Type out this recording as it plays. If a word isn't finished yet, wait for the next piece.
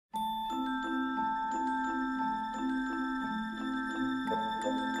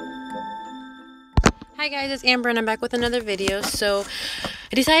Hi guys, it's Amber and I'm back with another video. So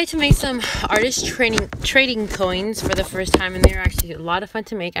I decided to make some artist trading coins for the first time, and they're actually a lot of fun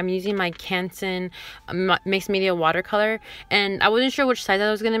to make. I'm using my Canson mixed media watercolor, and I wasn't sure which size I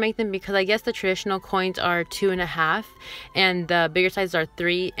was going to make them because I guess the traditional coins are 2.5 and the bigger sizes are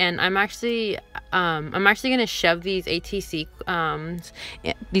 3. And I'm actually going to shove these ATC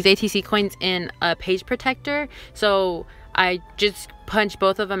coins in a page protector. So I just punched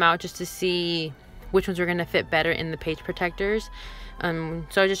both of them out just to see which ones were going to fit better in the page protectors. So I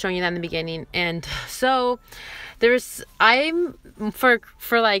was just showing you that in the beginning. And so I'm for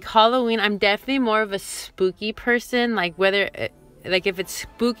like Halloween, I'm definitely more of a spooky person. Like whether if it's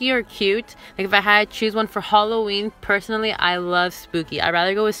spooky or cute, like if I had to choose one for Halloween, personally I love spooky. I'd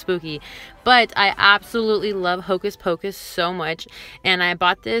rather go with spooky, but I absolutely love Hocus Pocus so much. And I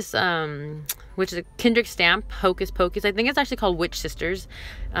bought this which is a Kindred stamp, Hocus Pocus. I think it's actually called Witch Sisters.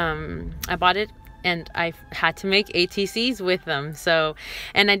 I bought it and I had to make ATCs with them. So,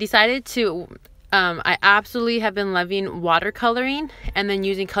 and I decided to, I absolutely have been loving watercoloring and then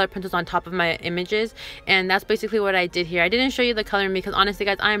using color pencils on top of my images. And that's basically what I did here. I didn't show you the coloring because honestly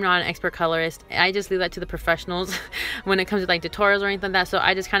guys, I am not an expert colorist. I just leave that to the professionals when it comes to like tutorials or anything like that. So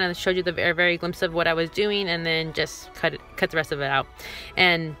I just kind of showed you the very glimpse of what I was doing and then just cut the rest of it out.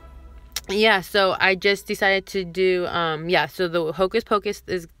 And yeah, so I just decided to do, so the Hocus Pocus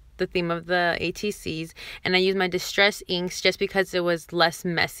is the theme of the ATCs, and I used my distress inks just because it was less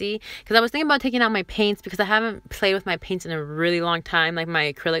messy, because I was thinking about taking out my paints because I haven't played with my paints in a really long time, like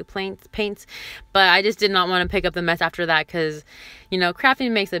my acrylic paints, but I just did not want to pick up the mess after that because, you know,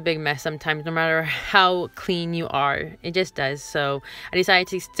 crafting makes a big mess sometimes no matter how clean you are. It just does. So I decided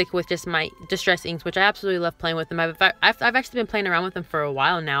to stick with just my distress inks, which I absolutely love playing with them. I've actually been playing around with them for a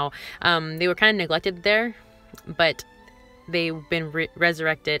while now. They were kind of neglected there, but they've been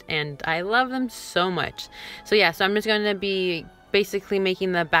resurrected and I love them so much. So yeah, so I'm just going to be basically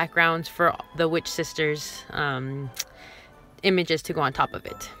making the backgrounds for the Witch Sisters images to go on top of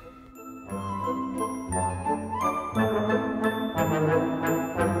it.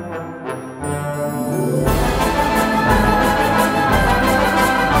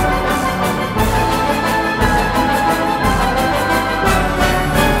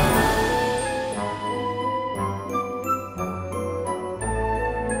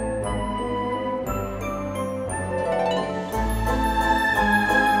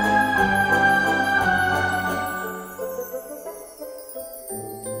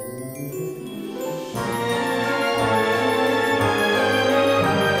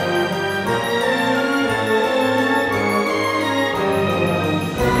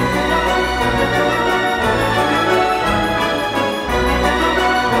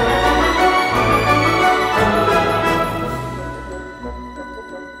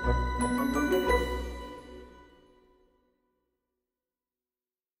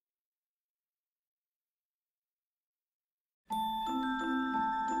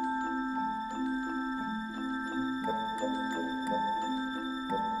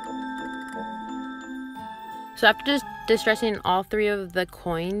 So after just distressing all 3 of the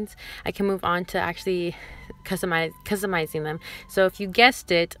coins, I can move on to actually customizing them. So if you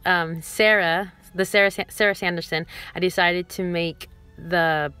guessed it, Sarah Sanderson, I decided to make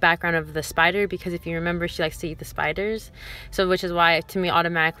the background of the spider because if you remember, she likes to eat the spiders. So which is why to me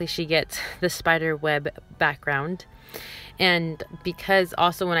automatically she gets the spider web background. And because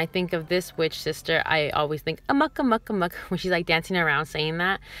also when I think of this witch sister, I always think amok amok amok when she's like dancing around saying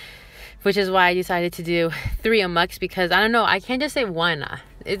that. Which is why I decided to do 3 amucks because I don't know, I can't just say one.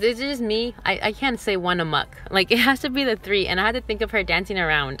 It's just me. I can't say one amuck. Like it has to be the 3, and I had to think of her dancing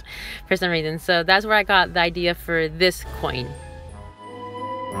around for some reason. So that's where I got the idea for this coin.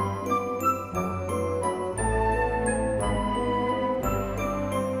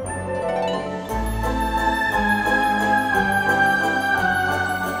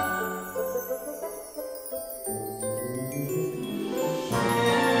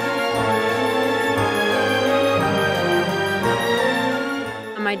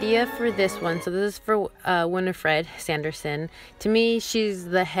 Idea for this one, so this is for Winifred Sanderson. To me, she's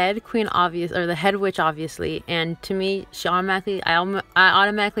the head queen, or the head witch, obviously, and to me, I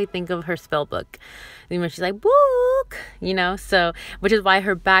automatically think of her spell book. When she's like book, you know, so which is why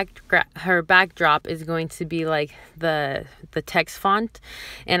her backdrop is going to be like the text font.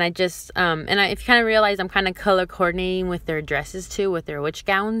 And I just if you kind of realize, I'm kind of color coordinating with their dresses too, with their witch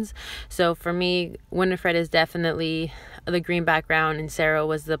gowns. So for me, Winifred is definitely the green background and Sarah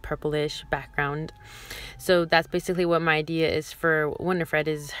was the purplish background. So that's basically what my idea is for Winifred,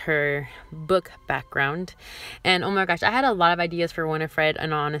 is her book background. And oh my gosh, I had a lot of ideas for Winifred,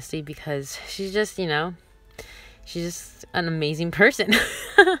 in honesty, because she's just, you know, know, she's just an amazing person.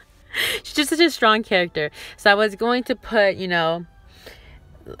 She's just such a strong character. So I was going to put, you know,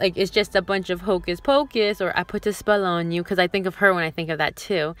 like it's just a bunch of Hocus Pocus, or I put a spell on you, because I think of her when I think of that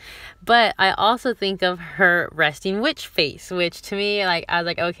too. But I also think of her resting witch face, which to me, like, I was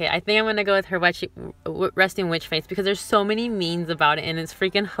like, okay, I think I'm gonna go with her resting witch face, because there's so many memes about it and it's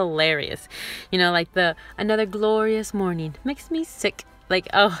freaking hilarious. You know, like the another glorious morning makes me sick. Like,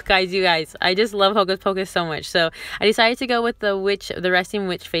 oh guys, you guys, I just love Hocus Pocus so much. So I decided to go with the resting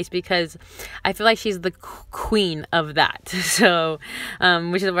witch face, because I feel like she's the queen of that. So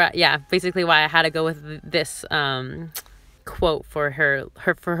which is where, yeah, basically why I had to go with this quote for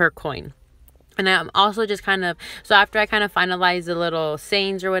her coin. And I'm also just kind of, so after I kind of finalize the little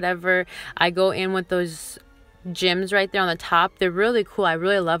sayings or whatever, I go in with those gems right there on the top. They're really cool. I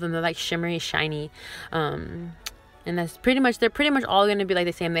really love them. They're like shimmery, shiny. And that's they're pretty much all going to be like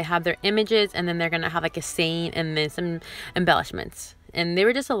the same. They have their images, and then they're going to have like a saying and then some embellishments. And they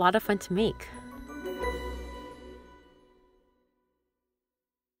were just a lot of fun to make.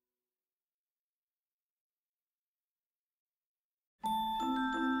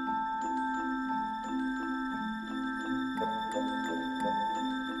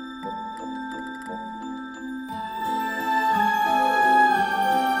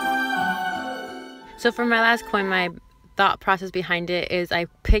 So for my last coin, my thought process behind it is I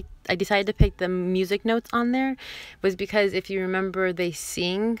decided to pick the music notes on there, was because if you remember, they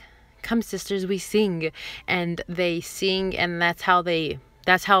sing, "Come sisters, we sing," and they sing, and that's how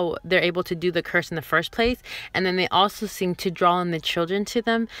they're able to do the curse in the first place. And then they also sing to draw in the children to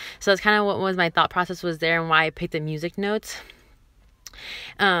them. So that's kind of what was my thought process was there, and why I picked the music notes.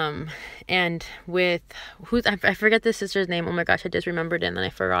 And with I forget the sister's name. Oh my gosh, I just remembered it and then I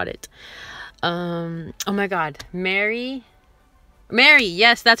forgot it. Oh my god, Mary,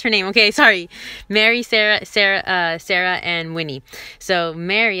 yes, that's her name. Okay, sorry. Mary, Sarah, and Winnie. So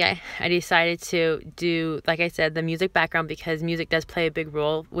Mary, I decided to do, like I said, the music background, because music does play a big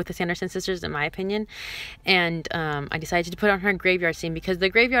role with the Sanderson sisters, in my opinion. And I decided to put on her graveyard scene, because the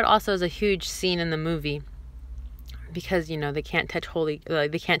graveyard also is a huge scene in the movie, because, you know, they can't touch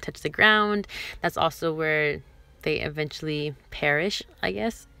they can't touch the ground. That's also where they eventually perish, I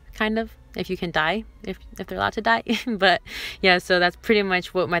guess, kind of, if you can die, if they're allowed to die. But yeah, so that's pretty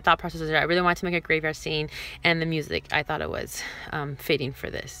much what my thought process was there. I really wanted to make a graveyard scene, and the music, I thought it was fitting for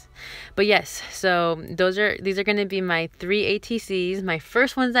this. But yes, so these are going to be my 3 ATCs, my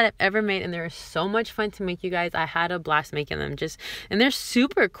first ones that I've ever made, and they're so much fun to make, you guys. I had a blast making them, and they're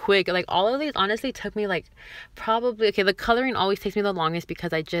super quick. Like, all of these honestly took me like probably, okay, the coloring always takes me the longest,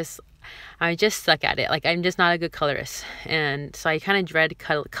 because I just suck at it. Like, I'm just not a good colorist, and so I kind of dread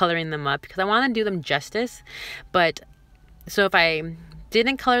coloring them up, because I want to do them justice. But so if I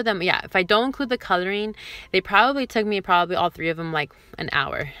didn't color them, yeah, if I don't include the coloring, they probably took me all 3 of them like an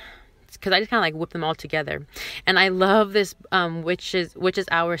hour, because I just kind of like whip them all together. And I love this witches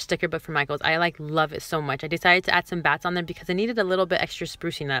hour sticker book from Michaels. I like love it so much. I decided to add some bats on there because I needed a little bit extra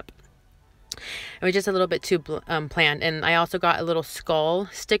sprucing up. It was just a little bit too planned. And I also got a little skull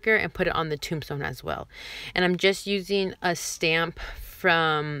sticker and put it on the tombstone as well. And I'm just using a stamp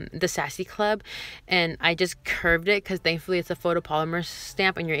from the Sassy Club, and I just curved it, because thankfully it's a photopolymer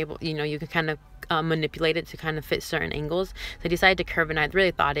stamp, and you're able, you know, you can kind of manipulate it to kind of fit certain angles. So I decided to curve it, and I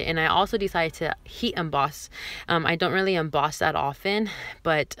really thought it. And I also decided to heat emboss. I don't really emboss that often,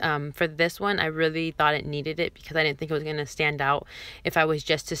 but for this one I really thought it needed it, because I didn't think it was going to stand out if I was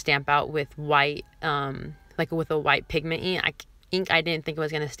just to stamp out with white, like with a white pigment ink. I didn't think it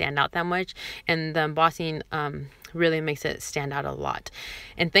was going to stand out that much, and the embossing really makes it stand out a lot.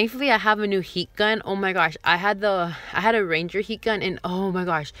 And thankfully I have a new heat gun. Oh my gosh, I had a Ranger heat gun, and oh my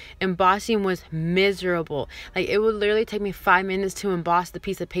gosh, embossing was miserable. Like, it would literally take me 5 minutes to emboss the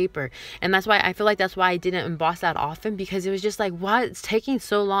piece of paper. And that's why I feel like that's why I didn't emboss that often, because it was just like, what, it's taking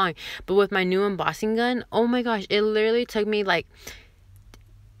so long. But with my new embossing gun, oh my gosh, it literally took me like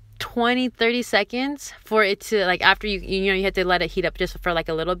 20-30 seconds for it to, like, after you have to let it heat up just for like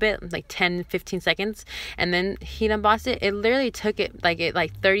a little bit, like 10-15 seconds, and then heat emboss it. It literally took it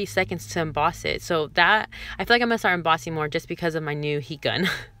like 30 seconds to emboss it. So that, I feel like I'm gonna start embossing more just because of my new heat gun.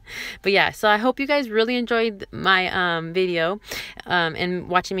 But yeah, so I hope you guys really enjoyed my video and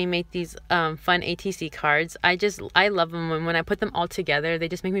watching me make these fun ATC cards. I love them. When I put them all together, they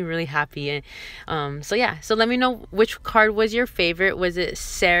just make me really happy. And so yeah, so let me know which card was your favorite. Was it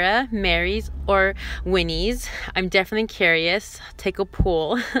Sarah, Mary's, or Winnie's? I'm definitely curious. Take a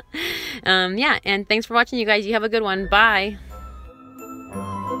poll. Yeah, and thanks for watching, you guys. You have a good one. Bye.